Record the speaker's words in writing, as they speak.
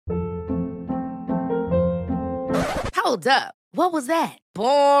Hold up. What was that?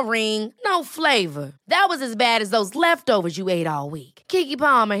 Boring. No flavor. That was as bad as those leftovers you ate all week. Keke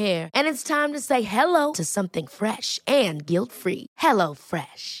Palmer here, and it's time to say hello to something fresh and guilt-free. Hello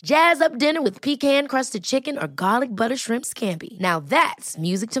Fresh. Jazz up dinner with pecan-crusted chicken or garlic butter shrimp scampi. Now that's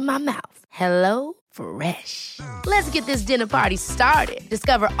music to my mouth. Hello Fresh. Let's get this dinner party started.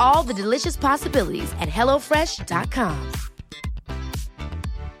 Discover all the delicious possibilities at hellofresh.com.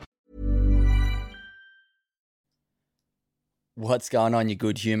 What's going on, you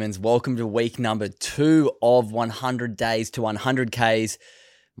good humans? Welcome to week number 2 of 100 days to 100Ks.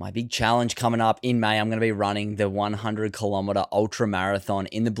 My big challenge coming up in May, I'm going to be running the 100 kilometer ultra marathon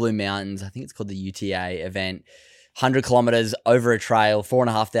in the Blue Mountains. I think it's called the UTA event. 100 kilometers over a trail,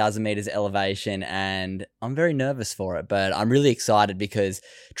 4,500 meters elevation, and I'm very nervous for it, but I'm really excited because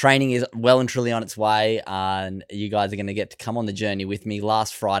training is well and truly on its way, and you guys are going to get to come on the journey with me.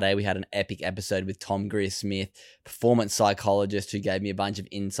 Last Friday, we had an epic episode with Tom Greer-Smith, performance psychologist, who gave me a bunch of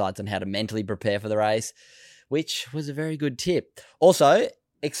insights on how to mentally prepare for the race, which was a very good tip. Also,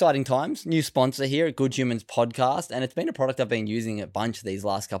 exciting times, new sponsor here at Good Humans Podcast, and it's been a product I've been using a bunch these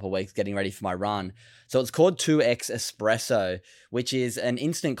last couple of weeks getting ready for my run. So it's called 2X Espresso, which is an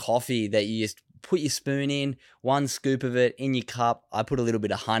instant coffee that you just put your spoon in, 1 scoop of it in your cup. I put a little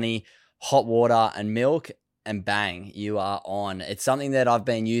bit of honey, hot water, and milk, and bang, you are on. It's something that I've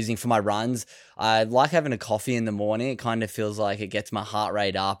been using for my runs. I like having a coffee in the morning. It kind of feels like it gets my heart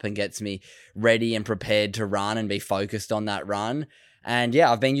rate up and gets me ready and prepared to run and be focused on that run. And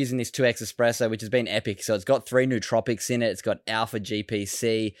yeah, I've been using this 2X Espresso, which has been epic. So it's got 3 nootropics in it. It's got alpha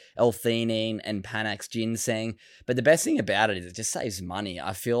GPC, L-theanine, and Panax ginseng. But the best thing about it is it just saves money.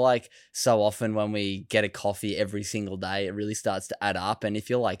 I feel like so often when we get a coffee every single day, it really starts to add up. And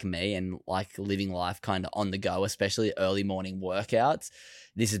if you're like me and like living life kind of on the go, especially early morning workouts,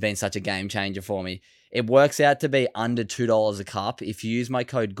 this has been such a game changer for me. It works out to be under $2 a cup. If you use my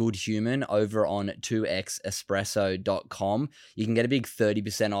code GOODHUMAN over on 2xespresso.com, you can get a big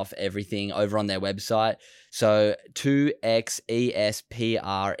 30% off everything over on their website. So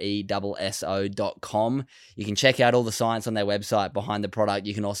 2xespresso.com. You can check out all the science on their website behind the product.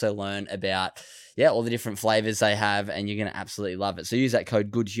 You can also learn about all the different flavors they have, and you're going to absolutely love it. So use that code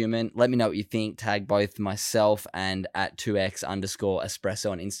GOODHUMAN. Let me know what you think. Tag both myself and at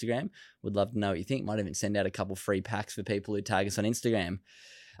 2x_espresso on Instagram. Would love to know what you think. Might even send out a couple free packs for people who tag us on Instagram.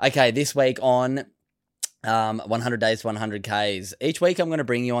 Okay, this week on 100 days to 100Ks. Each week I'm going to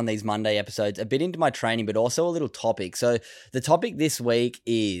bring you on these Monday episodes a bit into my training, but also a little topic. So the topic this week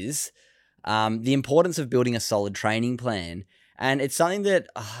is the importance of building a solid training plan. And it's something that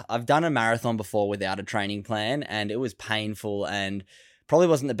I've done a marathon before without a training plan, and it was painful and probably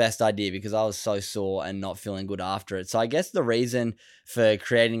wasn't the best idea because I was so sore and not feeling good after it. So I guess the reason for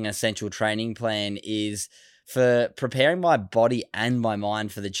creating an essential training plan is for preparing my body and my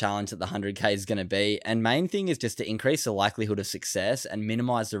mind for the challenge that the 100K is going to be. And main thing is just to increase the likelihood of success and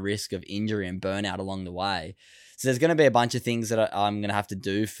minimize the risk of injury and burnout along the way. So there's going to be a bunch of things that I'm going to have to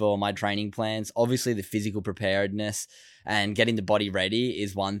do for my training plans. Obviously, the physical preparedness and getting the body ready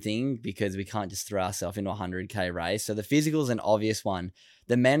is one thing because we can't just throw ourselves into a 100K race. So the physical is an obvious one.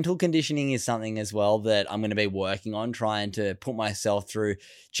 The mental conditioning is something as well that I'm going to be working on, trying to put myself through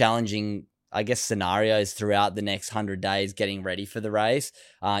challenging, I guess, scenarios throughout the next 100 days getting ready for the race.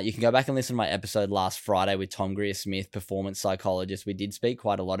 You can go back and listen to my episode last Friday with Tom Greer-Smith, performance psychologist. We did speak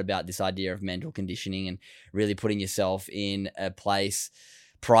quite a lot about this idea of mental conditioning and really putting yourself in a place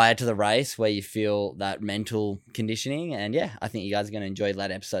prior to the race where you feel that mental conditioning. And yeah, I think you guys are going to enjoy that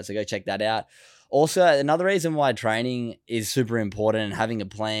episode. So go check that out. Also, another reason why training is super important and having a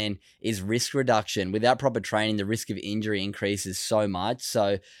plan is risk reduction. Without proper training, the risk of injury increases so much.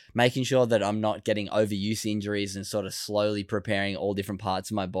 So making sure that I'm not getting overuse injuries and sort of slowly preparing all different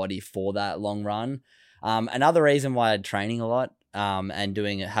parts of my body for that long run. Another reason why I'm training a lot and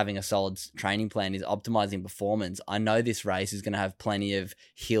having a solid training plan is optimizing performance. I know this race is going to have plenty of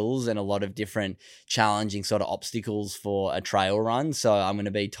hills and a lot of different challenging sort of obstacles for a trail run. So I'm going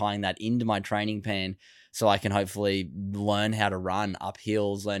to be tying that into my training plan so I can hopefully learn how to run up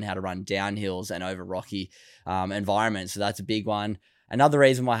hills, learn how to run down hills and over rocky environments. So that's a big one. Another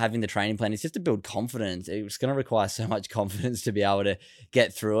reason why having the training plan is just to build confidence. It's going to require so much confidence to be able to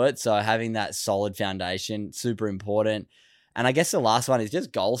get through it. So having that solid foundation, super important. And I guess the last one is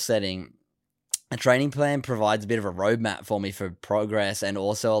just goal setting. A training plan provides a bit of a roadmap for me for progress and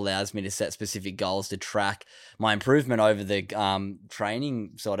also allows me to set specific goals to track my improvement over the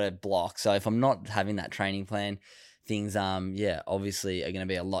training sort of block. So if I'm not having that training plan, things, obviously are going to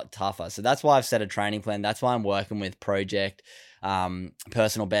be a lot tougher. So that's why I've set a training plan. That's why I'm working with Project.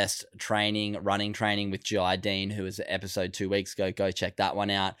 personal best training, running training with G.I. Dean, who was episode 2 weeks ago. Go check that one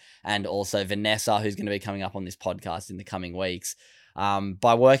out. And also Vanessa, who's going to be coming up on this podcast in the coming weeks.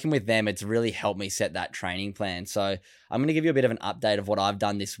 By working with them, it's really helped me set that training plan. So I'm going to give you a bit of an update of what I've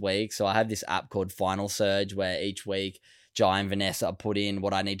done this week. So I have this app called Final Surge where each week Jai and Vanessa put in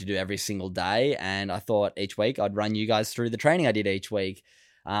what I need to do every single day. And I thought each week I'd run you guys through the training I did each week.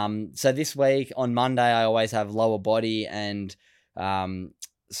 So this week on Monday, I always have lower body and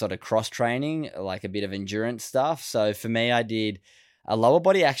sort of cross training, like a bit of endurance stuff. So for me, I did a lower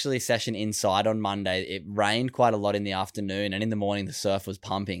body actually session inside on Monday. It rained quite a lot in the afternoon, and in the morning the surf was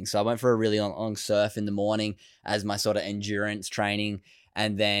pumping. So I went for a really long surf in the morning as my sort of endurance training.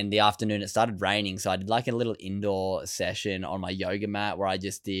 And then the afternoon it started raining. So I did like a little indoor session on my yoga mat where I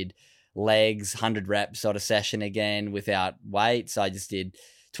just did legs, 100 reps sort of session again without weight. So I just did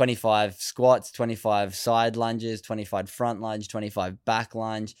 25 squats, 25 side lunges, 25 front lunge, 25 back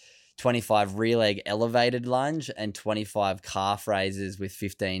lunge, 25 rear leg elevated lunge, and 25 calf raises with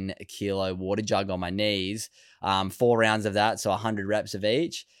 15 kilo water jug on my knees. 4 rounds of that, so 100 reps of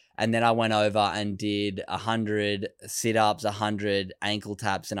each. And then I went over and did 100 sit-ups, 100 ankle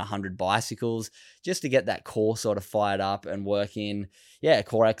taps, and 100 bicycles just to get that core sort of fired up and work in,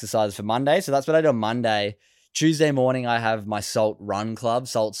 core exercises for Monday. So that's what I did on Monday. Tuesday morning, I have my Salt Run Club,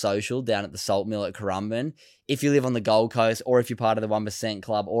 Salt Social, down at the Salt Mill at Currumbin. If you live on the Gold Coast, or if you're part of the 1%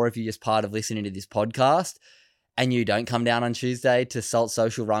 Club, or if you're just part of listening to this podcast, and you don't come down on Tuesday to Salt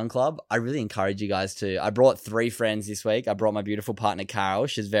Social Run Club, I really encourage you guys to. I brought 3 friends this week. I brought my beautiful partner, Carol.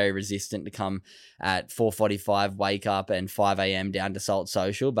 She's very resistant to come at 4:45, wake up, and 5 a.m. down to Salt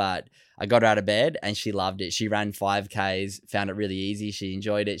Social, but I got her out of bed and she loved it. She ran 5Ks, found it really easy. She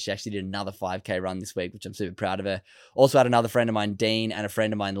enjoyed it. She actually did another 5K run this week, which I'm super proud of her. Also had another friend of mine, Dean, and a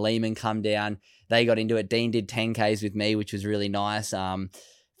friend of mine, Lehman, come down. They got into it. Dean did 10Ks with me, which was really nice.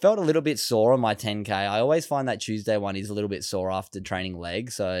 Felt a little bit sore on my 10K. I always find that Tuesday one is a little bit sore after training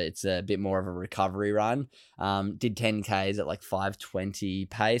legs, so it's a bit more of a recovery run. Did 10Ks at like 5:20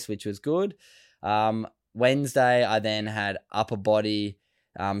 pace, which was good. Wednesday, I then had upper body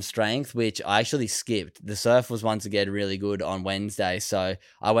strength, which I actually skipped. The surf was once again really good on Wednesday, so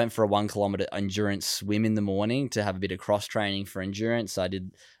I went for a 1 kilometer endurance swim in the morning to have a bit of cross training for endurance. So I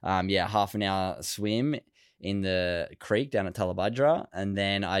did half an hour swim in the creek down at Talabudra, and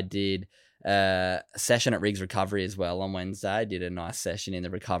then I did a session at Riggs Recovery as well on Wednesday. I did a nice session in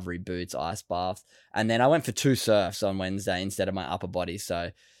the recovery boots, ice bath, and then I went for 2 surfs on Wednesday instead of my upper body. So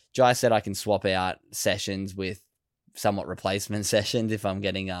Jai said I can swap out sessions with somewhat replacement sessions if I'm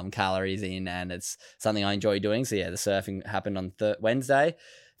getting calories in, and it's something I enjoy doing. So the surfing happened on Wednesday.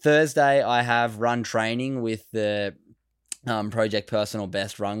 Thursday, I have run training with the Project Personal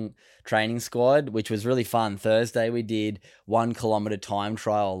Best Run Training Squad, which was really fun. Thursday, we did 1 kilometer time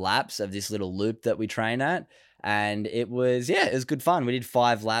trial laps of this little loop that we train at. And it was good fun. We did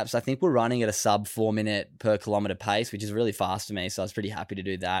 5 laps. I think we're running at a sub 4 minute per kilometer pace, which is really fast for me. So I was pretty happy to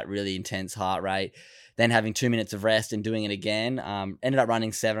do that. Really intense heart rate. Then having 2 minutes of rest and doing it again. Ended up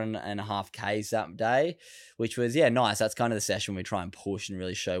running 7.5 Ks that day, which was, nice. That's kind of the session we try and push and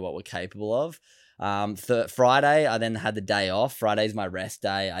really show what we're capable of. Friday, I then had the day off. Friday's my rest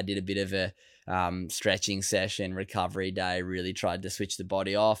day. I did a bit of a stretching session, recovery day, really tried to switch the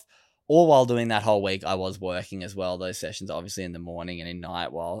body off. All while doing that whole week, I was working as well. Those sessions obviously in the morning and in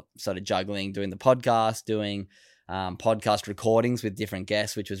night, while sort of juggling, doing the podcast, doing podcast recordings with different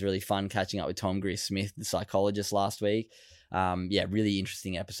guests, which was really fun, catching up with Tom Greer-Smith, the psychologist, last week. Really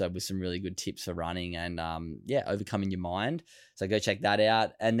interesting episode with some really good tips for running and overcoming your mind. So go check that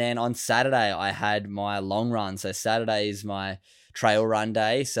out. And then on Saturday, I had my long run. So Saturday is my trail run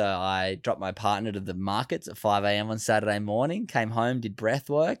day. So I dropped my partner to the markets at 5 a.m. on Saturday morning, came home, did breath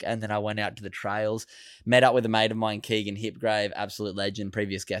work, and then I went out to the trails, met up with a mate of mine, Keegan Hipgrave, absolute legend,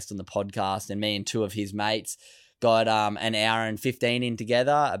 previous guest on the podcast, and me and 2 of his mates got an hour and 15 in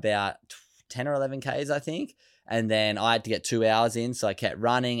together, about 10 or 11 Ks, I think. And then I had to get 2 hours in, so I kept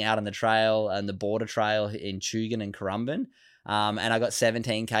running out on the trail and the border trail in Tugun and Currumbin. And I got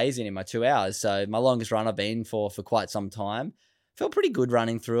 17 Ks in my 2 hours. So my longest run I've been for quite some time. Felt pretty good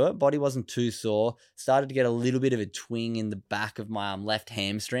running through it. Body wasn't too sore. Started to get a little bit of a twing in the back of my left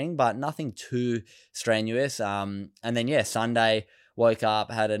hamstring, but nothing too strenuous. And then, Sunday, woke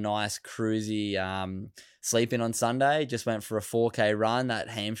up, had a nice cruisy sleep in on Sunday, just went for a 4K run. That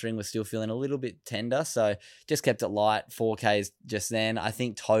hamstring was still feeling a little bit tender, so just kept it light, 4Ks just then. I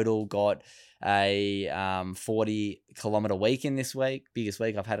think total got a 40 kilometer week in this week, biggest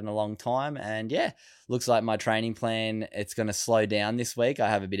week I've had in a long time. And looks like my training plan, it's going to slow down this week. I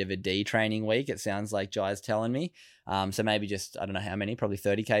have a bit of a D training week, it sounds like Jai's telling me. So maybe just, I don't know how many, probably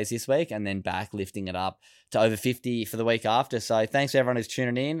 30Ks this week, and then back lifting it up to over 50 for the week after. So thanks to everyone who's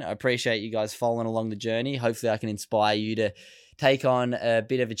tuning in. I appreciate you guys following along the journey. Hopefully I can inspire you to take on a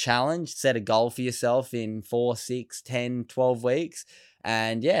bit of a challenge, set a goal for yourself in 4, 6, 10, 12 weeks.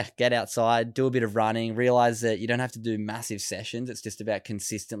 And yeah, get outside, do a bit of running, realize that you don't have to do massive sessions. It's just about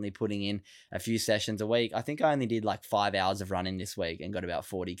consistently putting in a few sessions a week. I think I only did like 5 hours of running this week and got about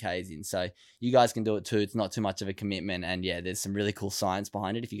 40Ks in. So you guys can do it too. It's not too much of a commitment. And yeah, there's some really cool science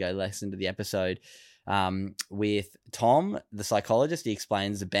behind it. If you go listen to the episode with Tom, the psychologist, he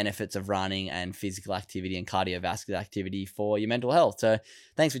explains the benefits of running and physical activity and cardiovascular activity for your mental health. So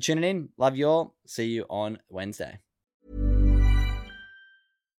thanks for tuning in. Love you all. See you on Wednesday.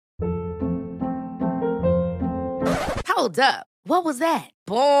 Hold up. What was that?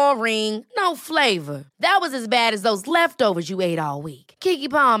 Boring. No flavor. That was as bad as those leftovers you ate all week. Keke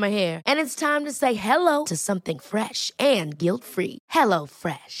Palmer here, and it's time to say hello to something fresh and guilt-free. Hello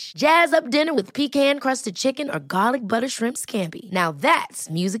Fresh. Jazz up dinner with pecan-crusted chicken or garlic butter shrimp scampi. Now that's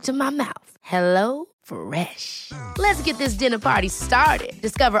music to my mouth. Hello Fresh. Let's get this dinner party started.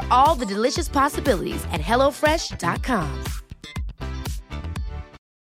 Discover all the delicious possibilities at HelloFresh.com.